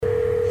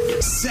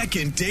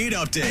Second date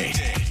update.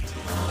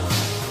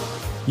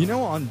 You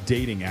know, on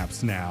dating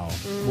apps now,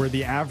 where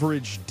the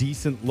average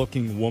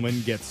decent-looking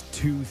woman gets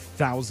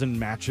 2,000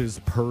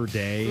 matches per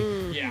day?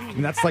 Yeah.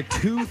 And that's like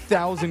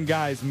 2,000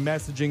 guys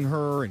messaging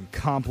her and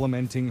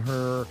complimenting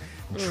her,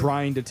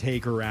 trying to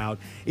take her out.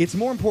 It's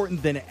more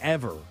important than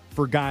ever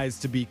for guys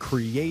to be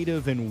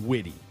creative and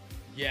witty.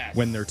 Yes.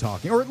 When they're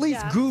talking, or at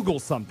least Google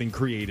something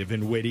creative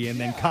and witty and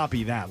then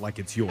copy that like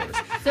it's yours.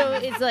 So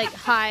it's like,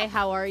 hi,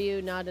 how are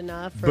you? Not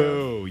enough? Or...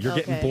 Boo, you're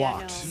getting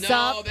blocked. No,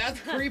 Sup? that's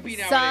creepy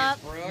nowadays,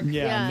 Sup? Brooke.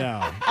 Yeah,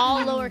 no. All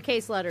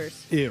lowercase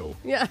letters. Ew.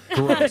 Yeah.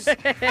 Gross.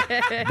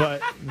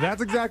 But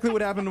that's exactly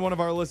what happened to one of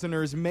our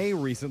listeners, May,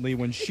 recently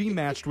when she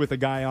matched with a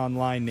guy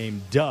online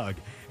named Doug.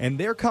 And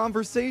their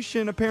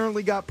conversation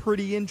apparently got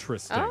pretty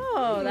interesting.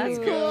 Oh, that's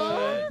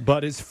cool.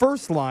 But his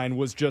first line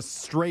was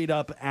just straight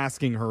up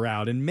asking her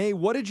out. And May,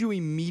 what did you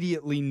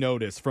immediately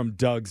notice from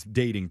Doug's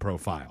dating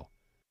profile?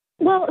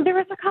 Well, there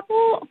was a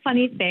couple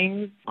funny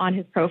things on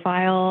his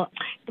profile.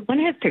 One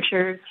of his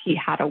pictures, he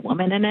had a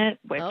woman in it,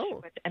 which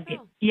I mean,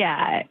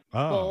 yeah.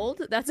 Oh.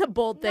 Bold. That's a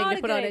bold thing Not to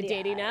a put good on a idea.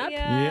 dating app.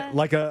 Yeah,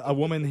 like a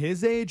woman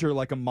his age or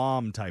like a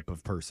mom type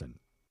of person?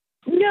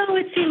 No,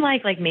 it seemed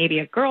like maybe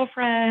a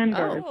girlfriend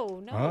or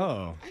Oh, no.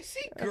 Oh. I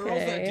see girls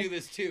that do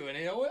this too, and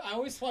I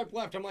always swipe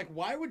left. I'm like,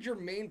 why would your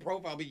main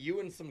profile be you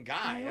and some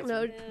guy? I don't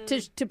know,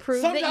 to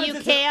prove Sometimes that you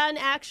it's can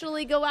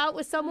actually go out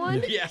with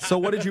someone? Yeah. So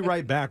what did you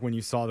write back when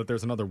you saw that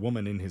there's another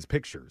woman in his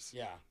pictures?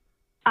 Yeah.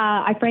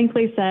 I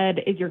frankly said,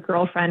 is your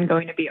girlfriend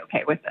going to be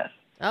okay with this?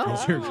 Oh.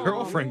 Is your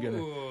girlfriend gonna...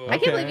 Ooh. I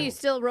can't believe you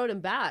still wrote him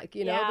back,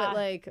 you know, Yeah. but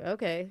like,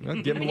 okay.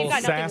 Well, give him a You've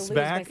little got nothing to sass lose by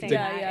back. saying Did,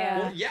 that, Yeah.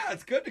 Well, yeah,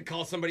 it's good to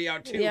call somebody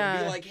out too Yeah.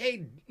 and be like,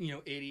 hey,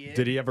 idiot.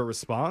 did he have a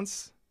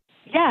response?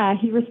 Yeah,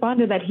 he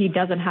responded that he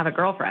doesn't have a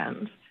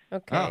girlfriend.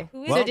 Okay. Oh,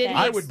 Who is well, it? Did he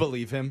I ex- would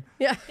believe him.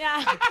 Yeah.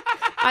 Yeah.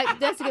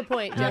 That's a good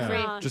point, Yeah.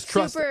 Jeffrey. Just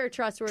trust, Super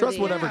trustworthy. trust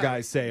whatever Yeah.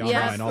 guys say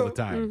Yeah. online all the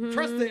time.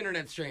 Trust the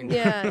internet stranger.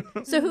 Yeah.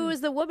 So who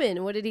was the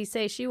woman? What did he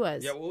say she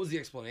was? Yeah, what was the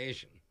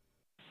explanation?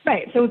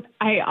 Right. So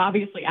I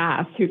obviously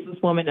asked, who's this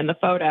woman in the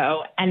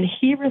photo? And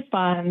he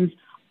responds,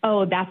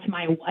 oh, that's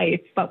my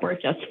wife, but we're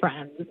just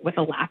friends, with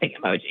a laughing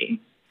emoji.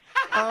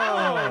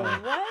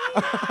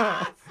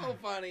 What? So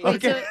funny.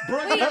 Okay.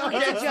 Brooke, Wait, never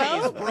it's a gets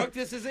joke? these. Brooke,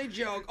 this is a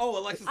joke.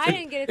 Oh, Alexis. I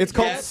didn't get it. It's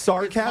called Yes,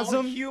 sarcasm? It's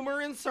called humor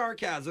and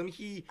sarcasm.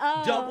 He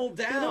Oh. doubled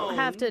down. You don't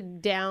have to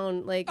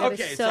down, like, that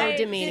Okay, is so sorry.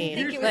 demeaning. I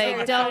didn't think it was Like,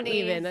 very don't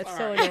funny. even. That's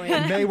so All right.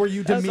 annoying. May, were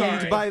you demeaned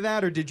sorry. by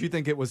that, or did you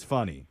think it was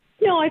funny?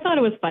 No, I thought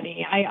it was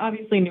funny. I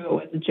obviously knew it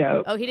was a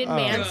joke. Oh, he didn't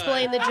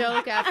mansplain the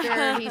joke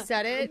after he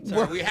said it?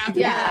 Sorry, we have to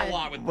Yeah. do a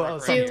lot with Well,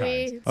 Brooke. Do right?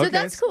 we? Sometimes. So Okay.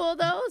 that's cool,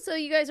 though. So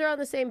you guys are on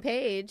the same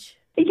page.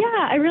 Yeah,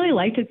 I really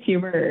liked his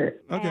humor.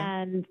 Okay.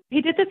 And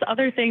he did this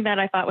other thing that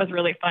I thought was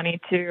really funny,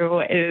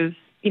 too, is,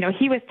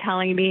 he was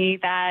telling me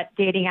that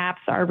dating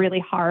apps are really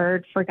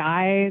hard for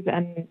guys.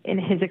 And in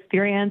his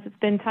experience, it's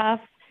been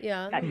tough.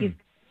 Yeah. That he's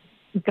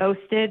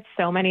ghosted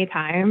so many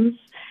times.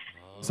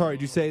 Sorry,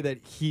 did you say that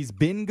he's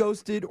been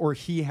ghosted or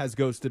he has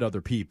ghosted other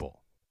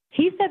people?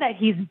 He said that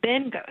he's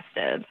been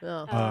ghosted.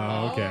 Oh.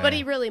 Oh, okay. But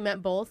he really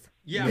meant both.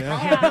 Yeah,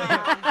 Yeah.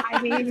 probably.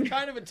 I mean, It's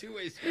kind of a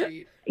two-way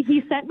street.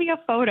 he sent me a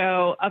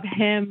photo of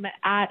him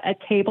at a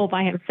table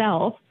by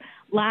himself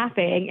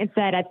laughing and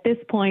said at this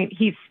point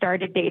he's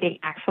started dating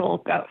actual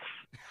ghosts.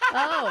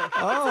 Oh.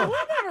 A Oh. little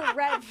bit of a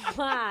red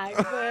flag,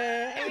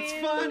 but It's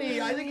funny.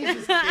 I think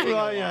he's just kidding.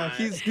 Well, a yeah, lot.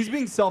 he's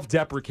being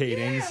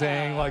self-deprecating,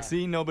 saying like,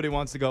 "See, nobody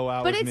wants to go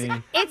out But with it's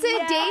me." it's a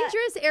Yeah.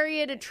 dangerous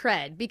area to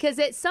tread because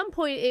at some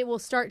point it will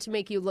start to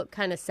make you look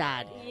kind of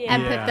sad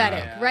and Yeah.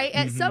 pathetic, right?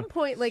 At Mm-hmm. some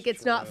point, like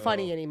it's not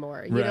funny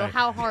anymore. You know Right.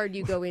 how hard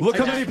you go into Look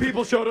how that. many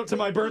people showed up to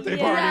my birthday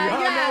Yeah,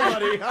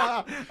 party. yeah.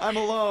 Nobody. I'm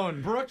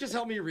alone. Brooke just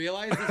helped me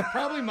realize it's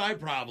probably my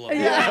problem.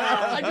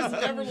 Yeah. I just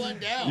never let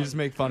down. You just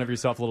make fun of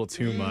yourself a little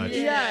too much.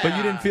 Yeah. But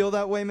you didn't feel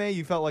that way, May?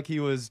 You felt like he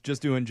was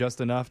just doing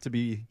just enough to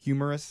be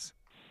humorous?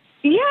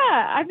 Yeah,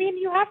 I mean,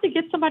 you have to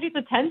get somebody's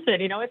attention.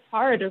 It's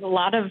hard. There's a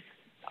lot of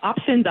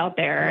options out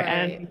there.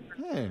 Right. And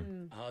Hey.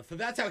 So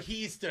that's how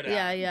he stood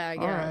out. Yeah.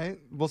 All right.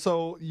 Well,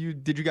 so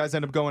did you guys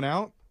end up going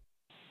out?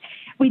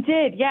 we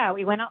did, yeah.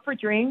 We went out for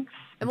drinks.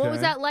 And what was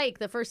Okay. that like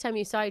the first time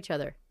you saw each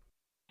other?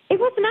 It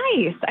was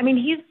nice. I mean,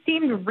 he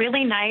seemed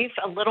really nice,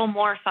 a little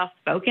more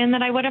soft-spoken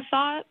than I would have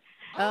thought.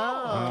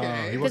 Oh.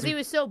 Okay. Because he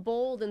was so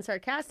bold and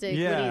sarcastic when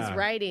Yeah. he's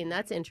writing.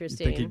 That's I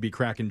interesting. think he'd be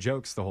cracking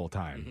jokes the whole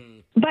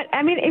time. But,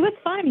 I mean, it was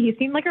fun. He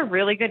seemed like a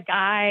really good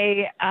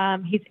guy.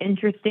 He's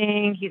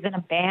interesting. He's in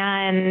a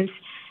band.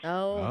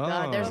 Oh,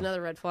 God, there's Oh.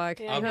 another red flag.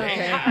 Yeah.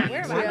 Okay.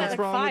 Where am I? What's Like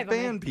wrong five, with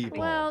I'm band people?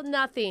 Well,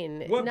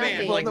 nothing. What band?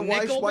 Nothing. well, like then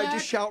why Nickelback?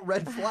 just shout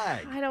red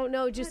flag? I don't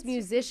know, just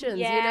musicians,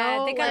 Yeah, you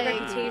know? they got a Like,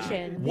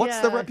 reputation. What's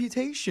the Yeah.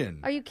 reputation?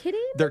 Are you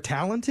kidding? They're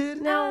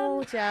talented?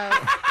 No, Jeff.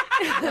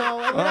 No,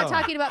 we're not Oh.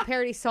 talking about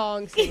parody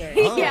song singers.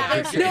 Oh, Yeah.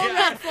 There's no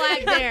red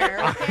flag there,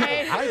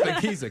 okay? I think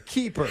he's a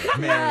keeper,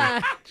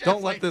 man.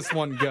 Don't let this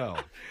one go.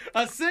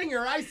 A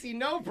singer, I see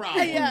no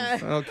problem. Yeah.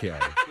 Okay.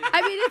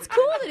 I mean, it's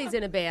cool that he's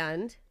in a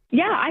band.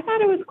 Yeah, I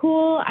thought it was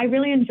cool. I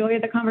really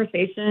enjoyed the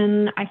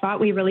conversation. I thought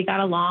we really got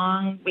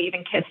along. We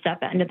even kissed at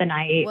the end of the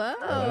night. Whoa.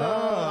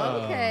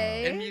 Oh.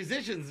 Okay. And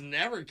musicians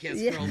never kiss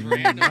Yeah. girls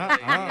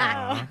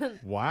randomly.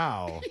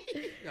 Wow.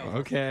 No.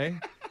 Okay.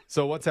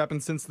 So what's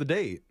happened since the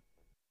date?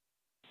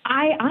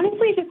 I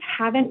honestly just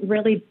haven't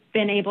really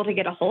been able to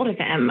get a hold of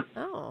him.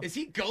 Oh. Is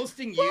he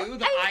ghosting you?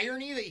 The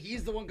irony that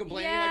he's the one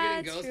complaining about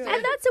getting it's ghosted? true.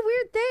 And that's a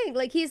weird thing.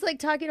 Like, he's like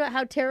talking about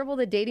how terrible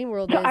the dating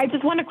world So is. I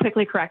just want to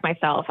quickly correct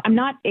myself. I'm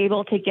not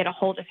able to get a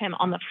hold of him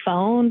on the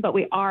phone, but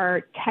we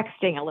are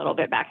texting a little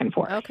bit back and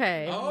forth.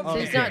 Okay. Oh, So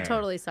he's okay. not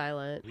totally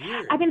silent.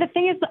 Weird. I mean, the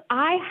thing is,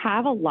 I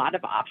have a lot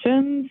of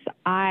options.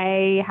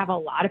 I have a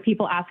lot of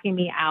people asking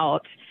me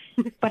out,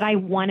 but I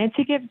wanted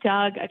to give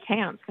Doug a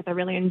chance because I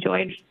really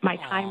enjoyed my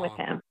time with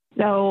him.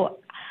 So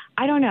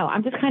I don't know.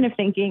 I'm just kind of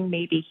thinking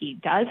maybe he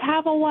does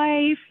have a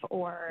wife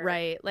or.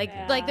 Right. Like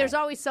there's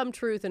always some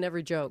truth in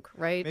every joke,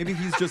 right? Maybe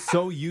he's just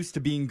so used to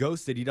being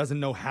ghosted, he doesn't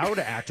know how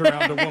to act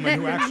around a woman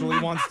who actually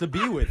wants to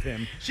be with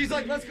him. She's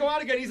like, let's go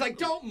out again. He's like,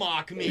 don't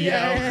mock me.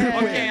 Yeah.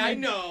 Okay, I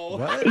know.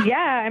 What? Yeah,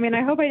 I mean,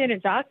 I hope I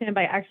didn't shock him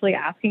by actually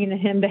asking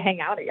him to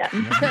hang out again.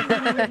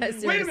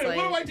 Seriously. Wait a minute,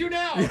 what do I do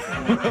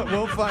now?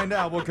 We'll find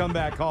out. We'll come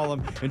back, call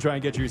him, and try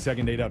and get you your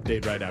second date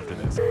update right after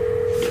this.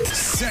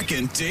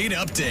 Second date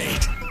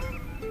update.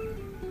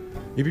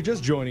 If you're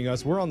just joining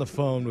us, we're on the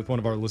phone with one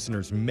of our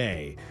listeners,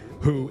 May,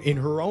 who, in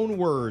her own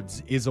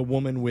words, is a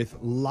woman with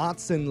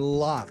lots and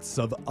lots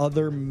of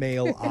other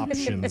male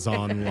options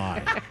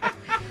online.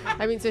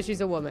 I mean, so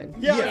she's a woman.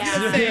 Yeah, Yes. I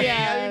was gonna say,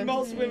 Yeah. I mean,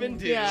 most women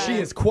do. Yeah. She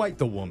is quite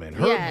the woman.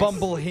 Her Yes.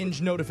 Bumble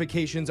Hinge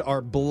notifications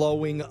are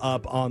blowing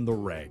up on the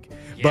reg.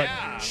 Yeah.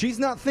 But she's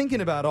not thinking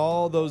about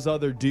all those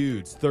other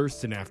dudes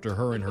thirsting after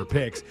her and her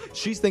pics.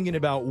 She's thinking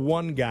about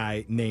one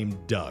guy named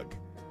Doug.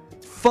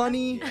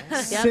 Funny,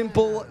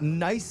 simple,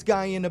 nice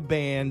guy in a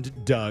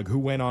band, Doug, who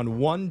went on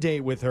one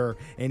date with her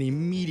and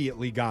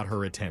immediately got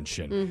her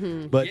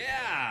attention. But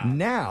Yeah.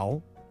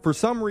 now, for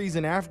some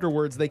reason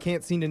afterwards, they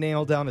can't seem to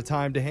nail down a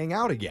time to hang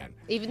out again.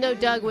 Even though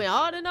Doug went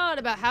on and on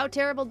about how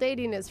terrible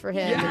dating is for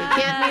him and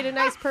he can't meet a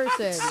nice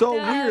person. So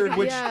weird,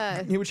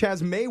 Yeah. which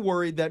has May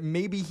worried that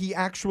maybe he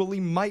actually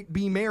might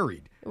be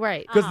married.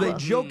 Right. Because they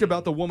joked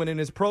about the woman in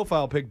his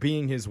profile pic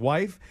being his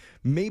wife.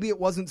 Maybe it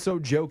wasn't so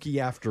jokey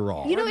after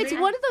all. You know, it's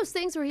one of those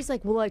things where he's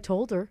like, well, I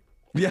told her.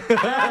 Yeah.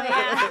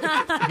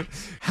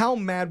 How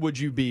mad would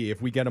you be if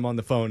we get him on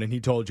the phone and he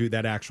told you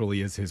that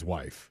actually is his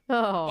wife?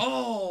 Oh.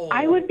 Oh.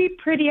 I would be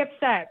pretty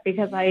upset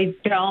because I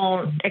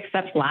don't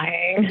accept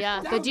lying.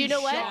 Yeah. That But would do you be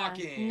know what?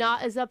 shocking.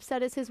 Not as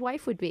upset as his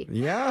wife would be.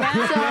 Yeah.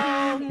 So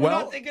I'm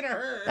Well, not thinking of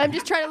her. I'm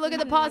just trying to look at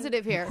the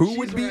positive here. who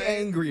would be right.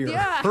 angrier,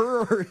 Yeah.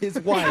 her or his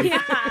wife?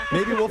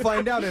 Maybe we'll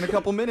find out in a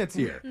couple minutes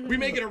here. We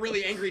make it a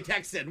really angry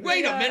text in.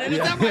 Wait a minute, is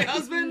that my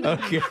husband?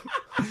 Okay.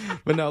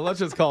 But no, let's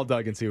just call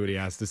Doug and see what he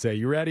has to say.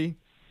 You ready?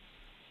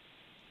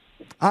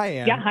 I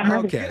am. Yeah, I'm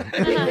ready. Okay.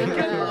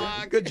 Good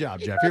luck. Good job,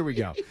 Jeff. Here we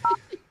go.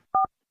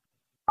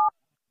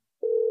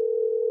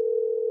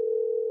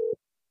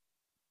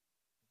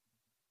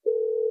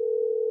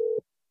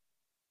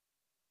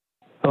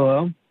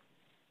 Hello.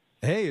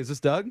 Hey, is this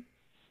Doug?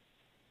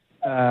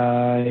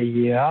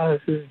 Yeah,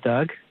 this is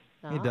Doug.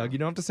 Hey, Doug, you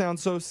don't have to sound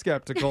so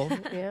skeptical.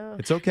 Yeah.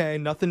 It's okay.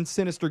 Nothing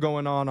sinister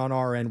going on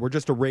our end. We're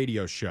just a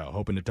radio show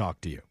hoping to talk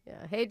to you.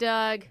 Yeah. Hey,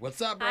 Doug.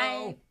 What's up,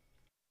 bro?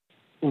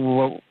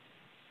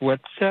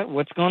 What's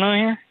going on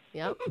here?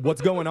 Yep.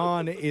 What's going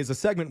on is a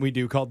segment we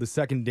do called the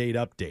Second Date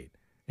Update.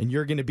 And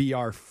you're going to be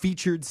our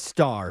featured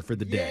star for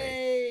the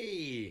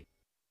day.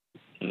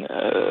 Yay.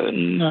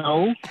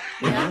 No.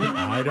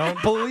 I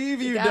don't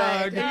believe you,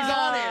 Doug. He's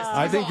honest.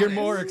 I He's think you're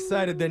honest. more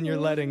excited than you're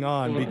letting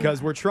on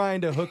because we're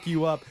trying to hook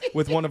you up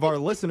with one of our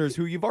listeners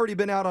who you've already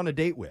been out on a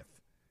date with.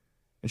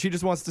 And she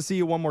just wants to see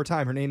you one more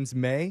time. Her name's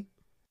May.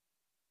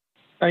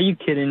 Are you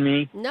kidding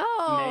me? No.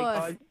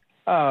 Oh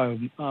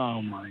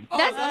my. Oh,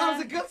 that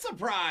was a good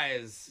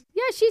surprise.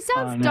 Yeah, she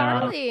sounds no.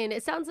 darling.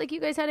 It sounds like you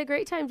guys had a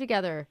great time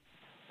together.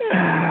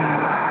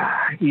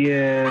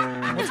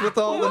 Yeah. What's with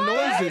all the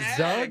noises, Heck?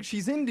 Doug?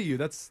 She's into you.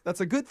 That's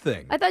a good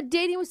thing. I thought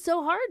dating was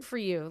so hard for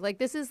you. Like,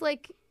 this is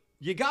like,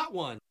 You got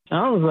one.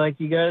 Sounds like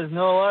you guys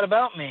know a lot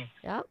about me.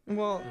 yeah.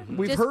 Well,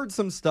 we've Just- heard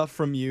some stuff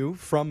from you,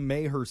 from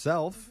May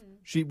herself.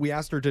 We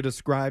asked her to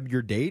describe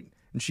your date,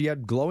 and she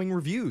had glowing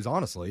reviews,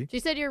 honestly. She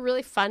said you're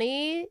really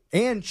funny.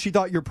 And she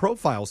thought your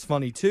profile's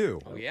funny,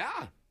 too. Oh,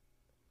 yeah.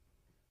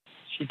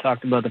 She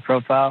talked about the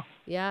profile.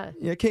 Yeah.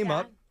 Yeah, it came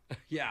up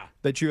Yeah.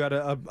 that you had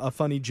a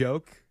funny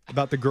joke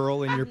about the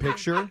girl in your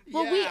picture.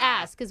 Well, we Yeah.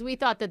 asked because we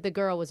thought that the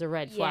girl was a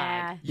red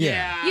flag.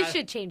 Yeah. You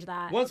should change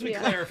that. Once we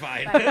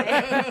clarified.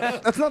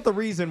 That's not the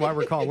reason why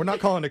we're calling. We're not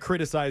calling to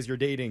criticize your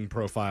dating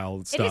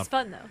profile stuff. It is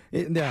fun, though.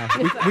 Yeah,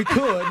 we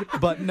could,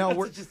 but no,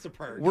 we're It's just a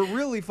perk. we're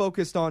really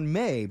focused on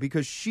May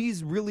because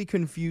she's really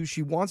confused.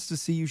 She wants to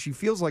see you. She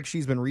feels like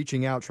she's been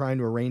reaching out, trying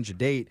to arrange a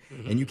date,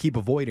 and you keep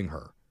avoiding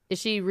her. Is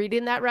she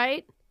reading that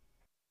right?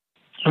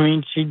 I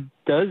mean, she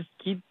does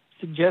keep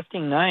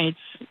suggesting nights,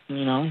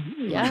 you know.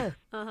 Yeah.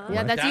 Uh-huh.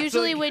 Yeah, that's That's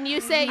usually like- when you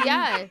say,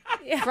 yeah,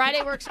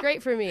 Friday works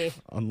great for me.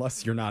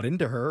 Unless you're not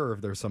into her or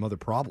if there's some other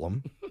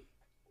problem.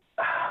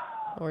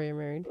 Or you're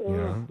married.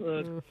 Yeah.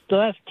 The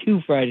last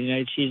 2 Friday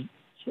nights, she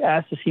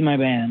asked to see my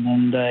band,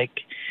 and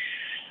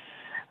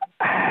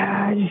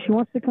she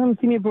wants to come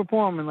see me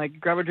perform and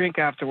grab a drink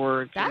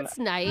afterwards. That's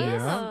nice.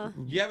 Yeah.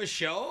 You have a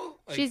show?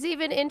 She's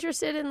even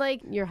interested in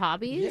your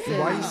hobbies. Yeah.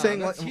 Why are you saying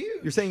that's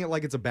huge. you're saying it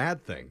like it's a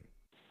bad thing?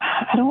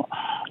 I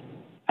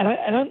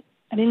didn't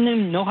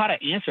even know how to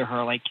answer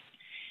her. What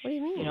do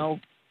you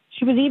mean?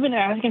 She was even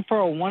asking for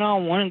a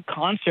one-on-one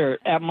concert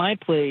at my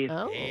place.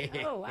 Oh.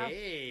 Oh, wow.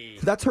 Hey.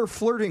 That's her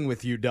flirting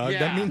with you, Doug. That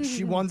Yeah. means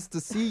she wants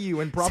to see you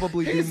and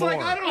probably do He's more.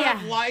 like, I don't Yeah.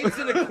 have lights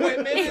and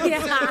equipment and Yeah.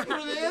 setup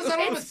for this. I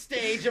don't have a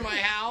stage in my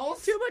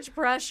house. Too much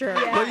pressure.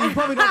 But you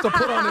probably don't have to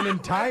put on an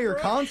entire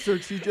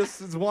concert. She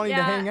just is wanting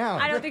to hang out.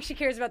 I don't think she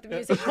cares about the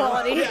music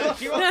quality. Yeah,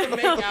 she wants to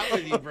make out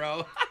with you,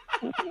 bro.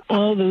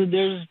 Well,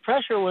 there's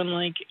pressure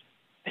when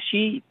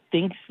she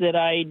thinks that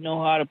I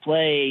know how to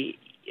play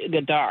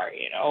guitar.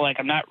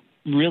 I'm not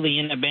really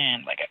in a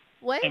band.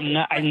 What?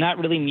 I'm not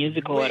really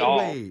musical at all.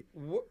 Wait.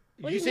 What?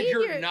 What do You you said mean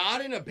you're you're-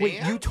 not in a band?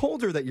 Wait, you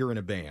told her that you're in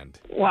a band.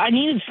 Well, I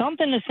needed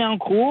something to sound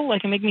cool,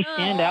 and make me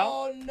stand out.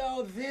 Oh,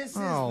 no, this is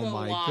Oh, the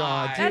my lie.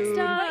 God, That's dude.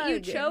 not what you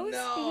Doug. chose?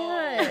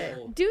 No. Yeah.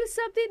 Do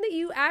something that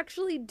you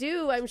actually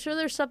do. I'm sure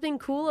there's something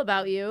cool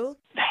about you.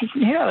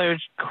 Yeah,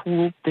 there's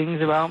cool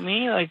things about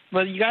me,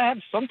 but you gotta have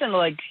something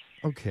to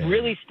Okay.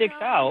 really sticks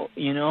out,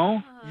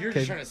 You're Okay.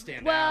 just trying to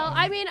stand Well, out.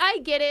 I mean, I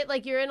get it.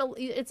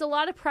 It's a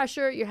lot of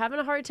pressure. You're having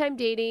a hard time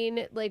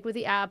dating, with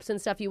the apps and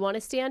stuff. You want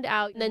to stand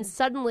out. And then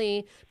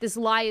suddenly this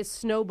lie is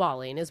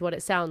snowballing, is what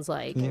it sounds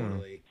like.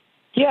 Totally.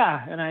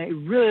 Yeah, and I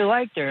really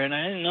liked her, and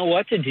I didn't know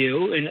what to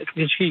do, and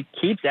because she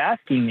keeps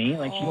asking me, she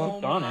Oh,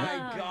 keeps on my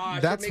it.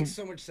 gosh. That's- that makes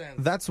so much sense.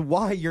 That's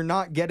why you're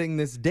not getting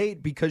this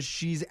date, because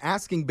she's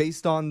asking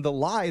based on the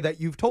lie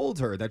that you've told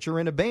her that you're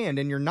in a band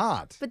and you're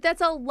not. But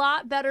that's a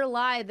lot better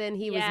lie than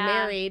he was Yeah.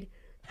 married.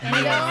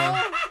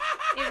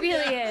 It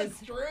really is.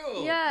 That's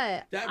true.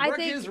 Yeah. That I Brooke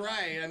think is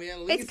right. I mean, at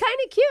least. it's kind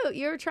of cute.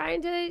 You're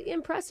trying to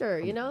impress her,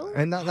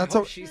 And that's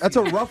hope a she that's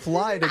a sees rough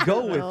lie to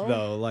go with, No.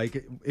 though.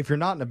 If you're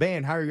not in a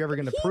band, how are you ever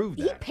going to prove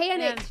He that?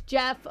 panicked,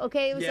 Jeff.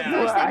 Okay, it was Yeah. the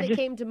first Well, thing I that just-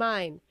 came to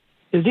mind.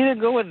 It's either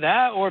go with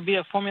that or be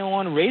a Formula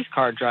One race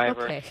car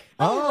driver. Okay.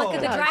 Look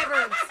at the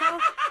driver.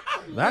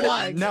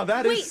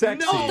 That is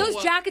sexy. no.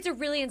 Those jackets are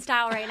really in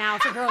style right now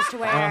for girls to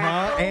wear.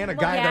 And a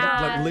guy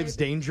that Yeah. lives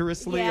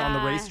dangerously on the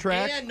Yeah.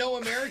 racetrack. And no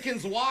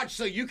Americans watch,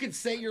 so you could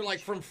say you're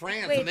from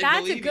France. Wait, and they that's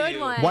a believe good you.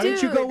 one. Why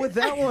didn't you go Dude. with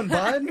that one,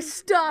 bud?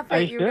 Stop I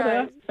it, you should guys.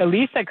 have. At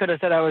least I could have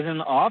said I was in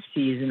the off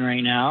season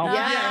right now.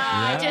 Yeah.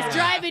 Yeah. Just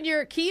driving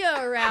your Kia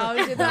around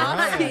in the off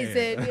Right.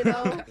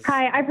 season.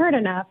 Hi, I've heard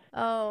enough.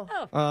 Oh.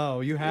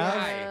 Oh, you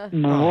have?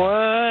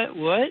 Right.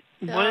 What?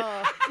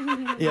 Oh.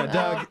 Yeah,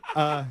 Doug,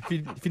 if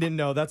you didn't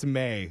know, that's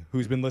May,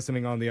 who's been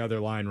listening on the other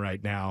line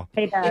right now.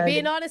 Hey, Doug. You're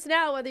being honest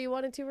now, whether you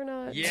wanted to or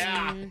not.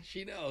 Yeah,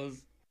 she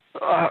knows.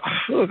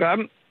 Look,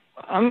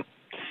 I'm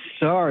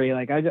sorry.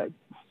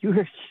 You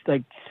were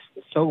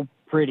so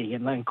pretty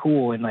and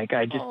cool, and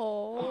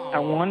Oh. I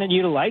wanted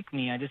you to like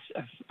me.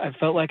 I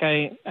felt like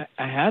I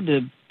had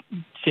to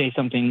say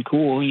something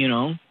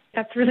cool,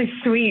 That's really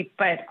sweet,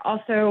 but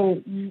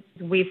also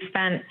we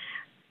spent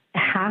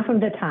half of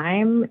the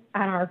time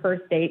on our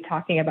first date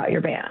talking about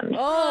your band.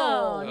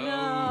 Oh, no.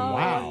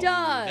 Wow.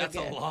 Doug. That's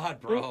a lot,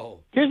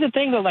 bro. Here's the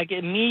thing, though.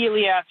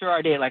 Immediately after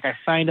our date, I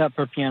signed up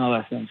for piano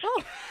lessons.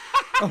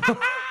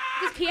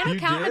 Does piano You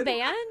count in a did?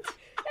 band?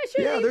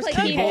 Sure, Yeah, you there's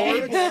play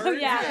keyboards. keyboard.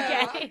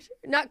 Yeah, okay.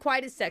 Not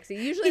quite as sexy.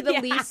 Usually the Yeah.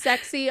 least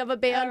sexy of a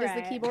band is the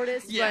Alright.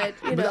 keyboardist, Yeah.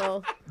 but, you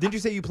know. Didn't you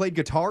say you played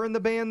guitar in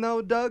the band,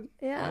 though, Doug?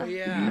 Yeah. Oh,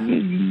 yeah.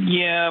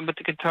 Yeah, but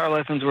the guitar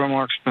lessons were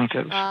more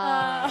expensive.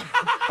 Oh.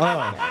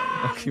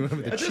 You went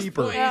with the At this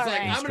cheaper. point, he's like, Alright. I'm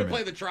going to instrument.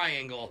 play the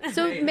triangle.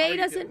 So Hey, May how are you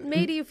doesn't. doing?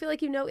 May, do you feel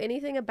like you know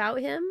anything about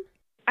him?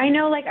 I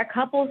know a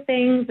couple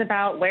things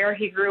about where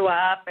he grew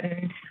up,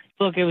 and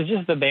Look, it was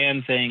just the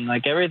band thing.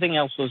 Everything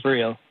else was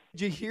real.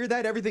 Did you hear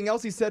that? Everything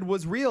else he said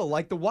was real,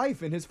 like the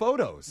wife in his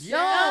photos.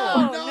 Yeah.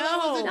 No, No, that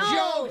was a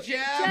no. joke,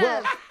 Jeff.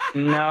 Jeff.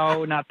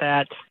 No, not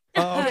that.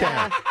 Oh,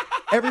 okay.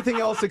 Everything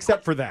else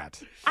except for that.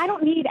 I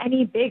don't need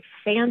any big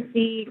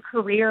fancy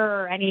career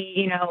or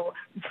any,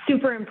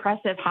 super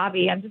impressive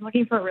hobby. I'm just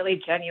looking for a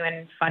really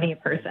genuine, funny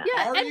person.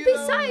 Yeah, Are and you,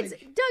 besides,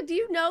 like- Doug, do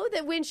you know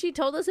that when she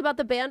told us about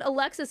the band,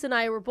 Alexis and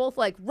I were both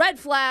like, red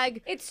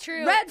flag. It's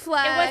true. Red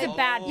flag. It was a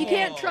bad You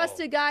can't trust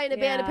a guy in a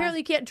band. Yeah. Apparently,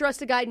 you can't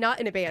trust a guy not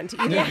in a band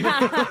either.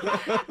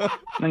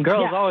 And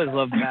girls Yeah. always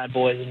love bad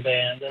boys in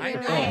bands. I know.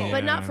 Right,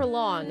 but not for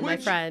long, my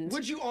Would- friend.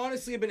 Would you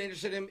honestly have been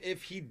interested in him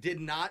if he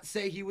did not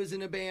say he was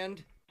in a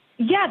band?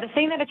 Yeah, the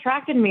thing that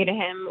attracted me to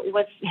him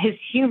was his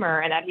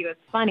humor and that he was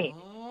funny.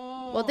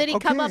 Oh. Well, did he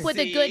come Okay. up with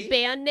a See? good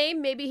band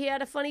name? Maybe he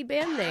had a funny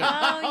band name.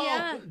 Oh,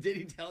 yeah. Did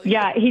he tell you?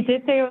 Yeah, he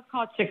did say it was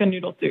called chicken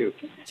noodle soup.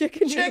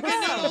 Chicken Chicken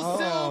noodle noodle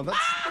Oh, soup. that's.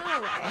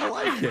 I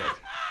like it.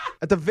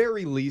 At the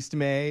very least,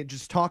 May,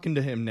 just talking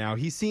to him now,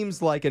 he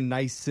seems like a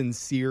nice,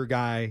 sincere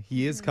guy.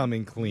 He is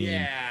coming clean.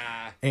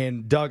 Yeah.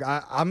 And Doug,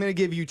 I'm going to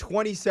give you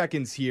 20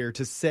 seconds here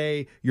to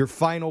say your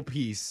final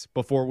piece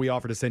before we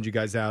offer to send you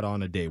guys out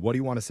on a date. What do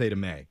you want to say to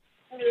May?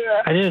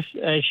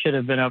 I should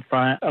have been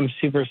upfront. I'm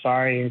super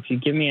sorry. If you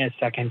give me a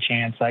second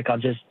chance, like I'll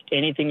just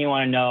anything you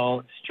want to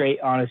know, straight,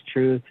 honest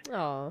truth.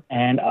 Oh.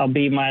 And I'll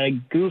be my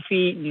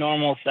goofy,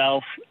 normal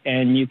self,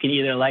 and you can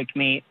either like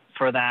me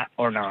for that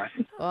or not.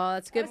 Well,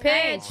 that's a good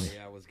pitch. Oh,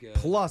 yeah, it was good.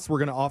 Plus, we're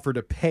going to offer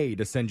to pay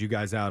to send you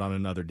guys out on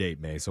another date,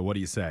 May. So what do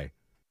you say?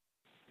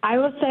 I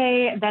will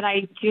say that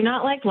I do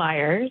not like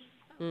liars.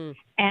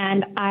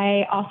 And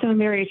I also am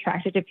very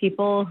attracted to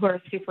people who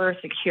are super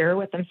secure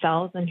with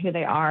themselves and who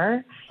they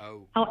are.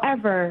 Oh.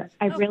 However,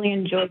 I really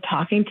enjoyed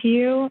talking to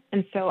you,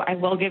 and so I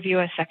will give you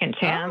a second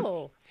chance.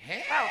 Oh.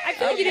 Hey. I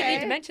feel like you didn't need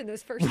to mention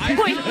this first I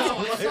point. know.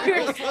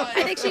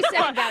 I think she's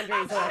setting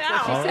boundaries. Alexa.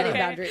 She's All setting right.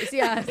 boundaries.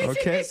 Yeah.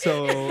 Okay,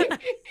 so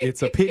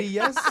it's a pity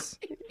yes?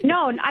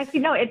 No,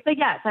 it's a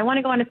yes. I want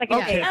to go on a second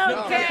Okay. date.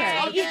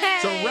 Okay.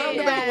 So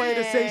roundabout way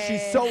to say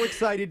she's so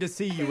excited to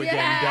see you again,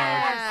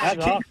 Yeah.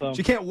 That's awesome. Doug.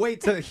 She can't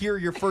wait to hear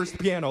your first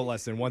piano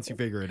lesson once you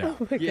figure it out.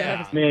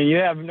 Yeah. Man, you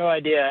have no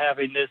idea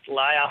having this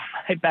lie off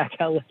my back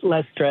how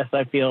less stress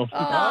I feel.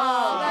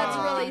 Oh, that's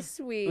really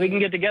sweet. We can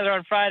get together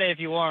on Friday if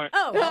you want.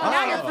 Oh,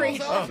 now you're free.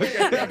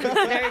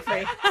 Very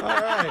free. All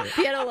right.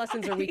 Piano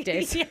lessons are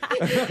weekdays.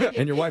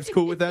 And your wife's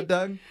cool with that,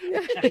 Doug?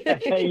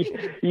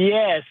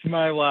 Yes,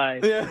 my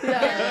wife. There's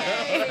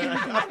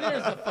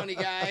a funny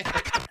guy.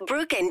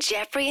 Brooke and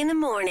Jeffrey in the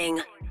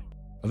morning.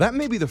 That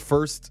may be the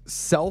first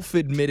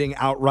self-admitting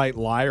outright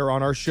liar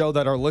on our show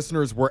that our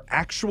listeners were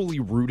actually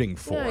rooting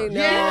for. I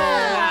know.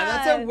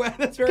 Yeah,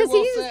 that's very Because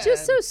well he's said.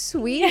 just so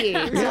sweet,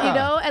 you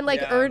know, and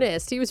like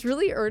earnest. He was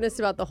really earnest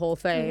about the whole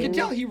thing. You can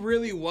tell he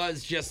really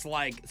was just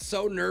like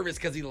so nervous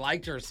because he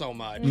liked her so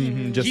much.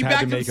 Just He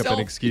had to backed make up an himself-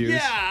 excuse.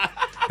 Yeah.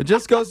 It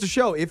just goes to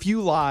show, if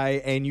you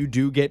lie and you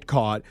do get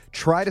caught,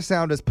 try to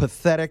sound as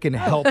pathetic and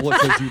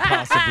helpless as you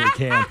possibly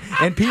can.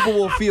 And people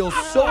will feel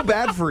so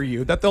bad for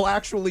you that they'll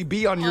actually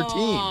be on your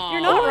team.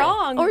 You're not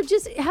wrong. Or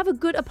just have a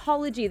good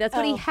apology. That's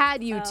what he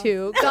had you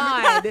to.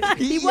 God,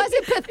 he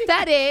wasn't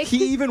pathetic. He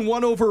even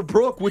won over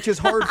Brooke, which is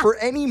hard for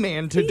any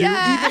man to do,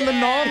 Yeah. even the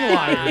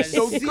non-liars.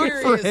 So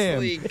good for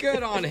him. Seriously,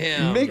 good on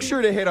him. Make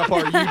sure to hit up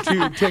our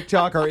YouTube,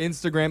 TikTok, our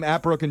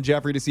Instagram, @Brooke and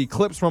Jeffrey, to see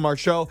clips from our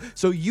show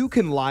so you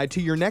can lie to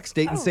your next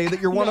date and say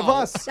that you're one of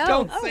us.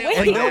 Don't say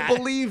And like they'll that.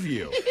 believe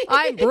you.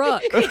 I'm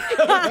Brooke.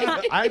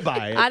 I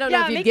buy it. I don't know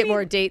Yeah, if you'd make get me-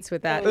 more dates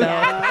with that,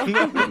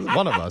 though.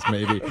 One of us,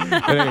 maybe.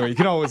 But anyway, you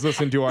can always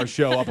listen to our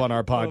show up on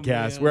our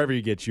podcast, wherever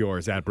you get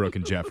yours, @Brooke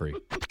and Jeffrey.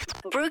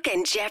 Brooke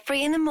and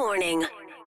Jeffrey in the morning.